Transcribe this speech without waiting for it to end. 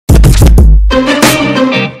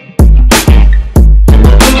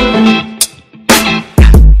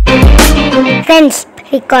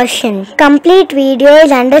Precaution. Complete video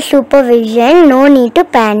is under supervision. No need to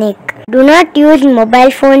panic. Do not use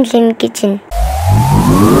mobile phones in kitchen.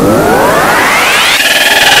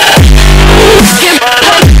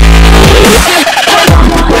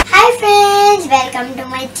 Hi friends, welcome to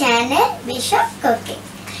my channel Bishop Cooking.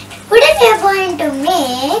 Today we are going to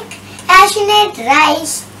make cashew nut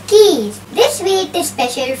rice keys. This sweet is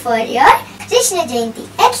special for your Krishna Jayanthi.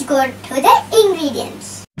 Let's go to the ingredients.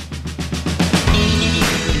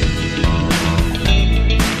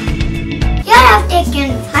 Here I have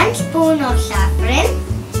taken 1 spoon of saffron.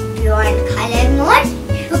 If you want color more,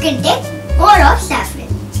 you can take more of saffron.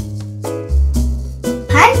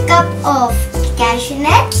 1 cup of cashew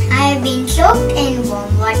nuts have been soaked in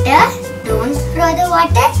warm water. Don't throw the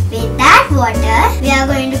water. With that water, we are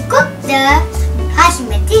going to cook the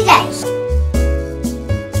basmati rice.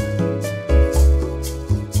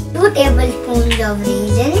 2 tablespoons of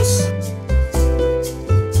raisins.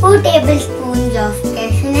 2 tablespoons of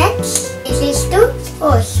cashew nuts. This is to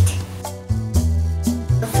roast.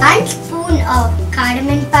 1 spoon of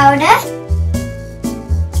cardamom powder.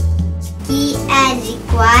 Ghee as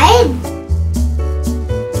required.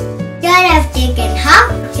 Here I have taken half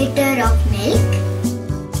liter of milk.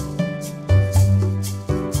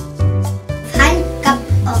 1 cup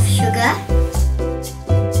of sugar.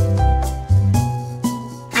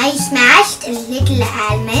 I smashed little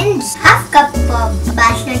almonds. Half cup of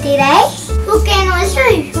basmati rice. You can also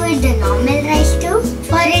use the normal rice too.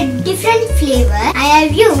 For a different flavor, I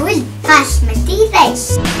have used basmati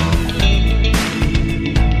rice.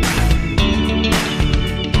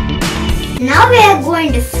 Now we are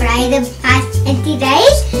going to fry the basmati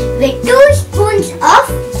rice with 2 spoons of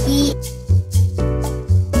ghee.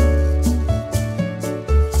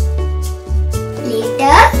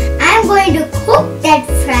 Later, I am going to cook that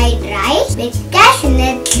fried rice with cashew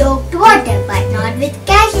nut soaked water, but not with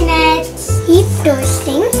cashew nuts. Keep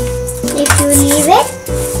toasting. If you leave it,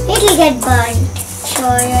 it will get burnt. So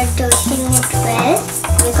you are toasting it well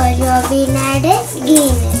because you have been added ghee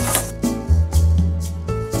in it.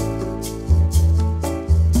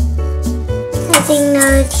 I think now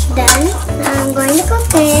it's done. Now I'm going to cook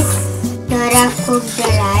it. Here I've cooked the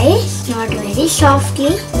rice, not very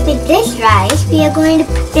softly. With this rice, we are going to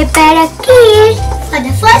prepare a kheer. For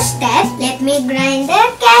the first step, let me grind the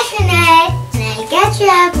cashew nut. And I'll catch you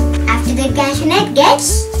up after the cashew nut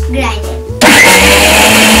gets grinded.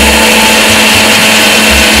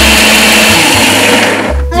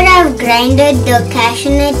 Here I've grinded the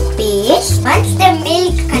cashew nut paste. Once the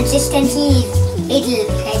milk consistency is little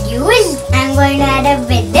reduced, I'm going to add up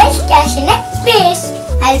with this cashew nut paste.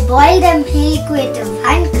 I'll boil the milk with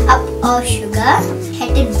 1 cup of sugar.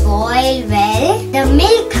 Let it boil well. The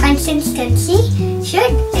milk consistency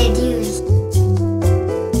should reduce.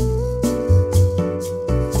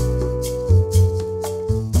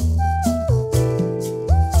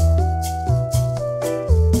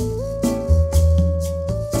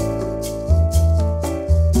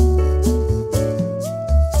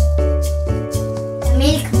 The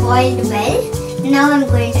milk boiled well. Now I'm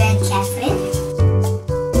going to add saffron.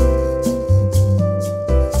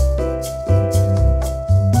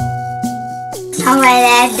 Now I'll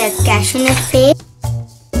add the cashew nut paste.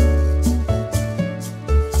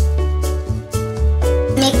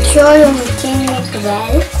 Make sure you're mixing it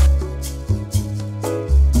well.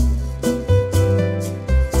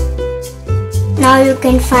 Now you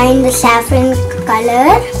can find the saffron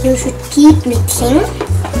color. You should keep mixing.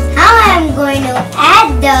 Now I am going to add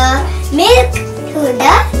the milk to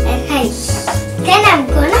the rice. Then I'm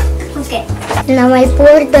gonna cook it. Now I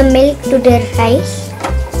pour the milk to the rice.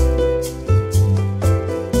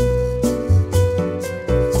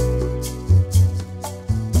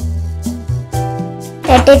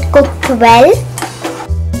 Let it cook well.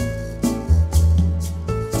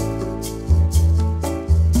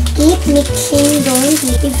 Keep mixing, don't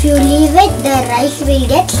leave. If you leave it, the rice will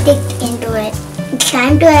get sticked into it. It's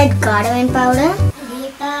time to add cardamom powder.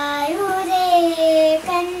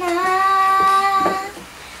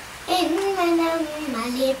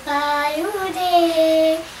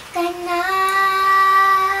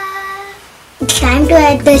 It's time to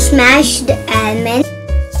add the smashed almond.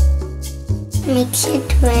 Mix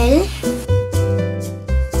it well.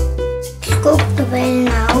 It's cooked well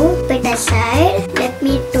now. Put it aside. Let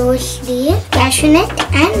me toast the cashew nut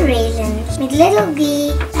and raisins with little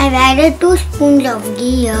ghee. I've added 2 spoons of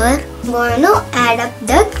ghee here. I'm going to add up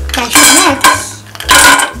the cashew nuts.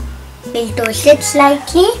 We'll toast it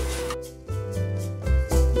slightly.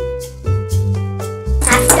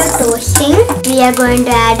 After toasting, we are going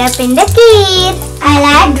to add up in the kheer. I'll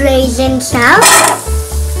add raisins now.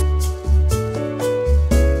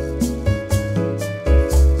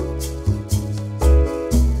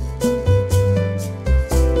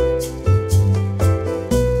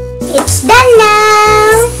 It's done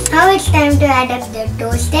now. Now it's time to add up the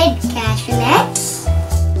toasted cashew nuts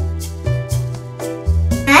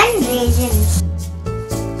and raisins.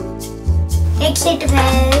 Mix it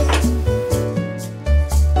well.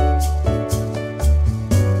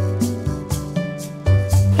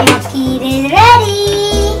 Your kheer is ready.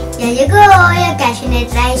 There you go, your cashew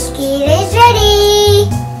nut rice kheer is ready.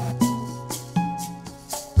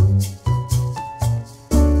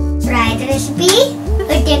 Try the recipe.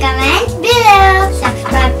 Put your comments below.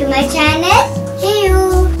 Subscribe to my channel. See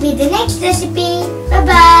you with the next recipe. Bye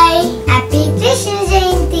bye. Happy Krishna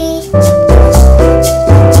Jayanthi.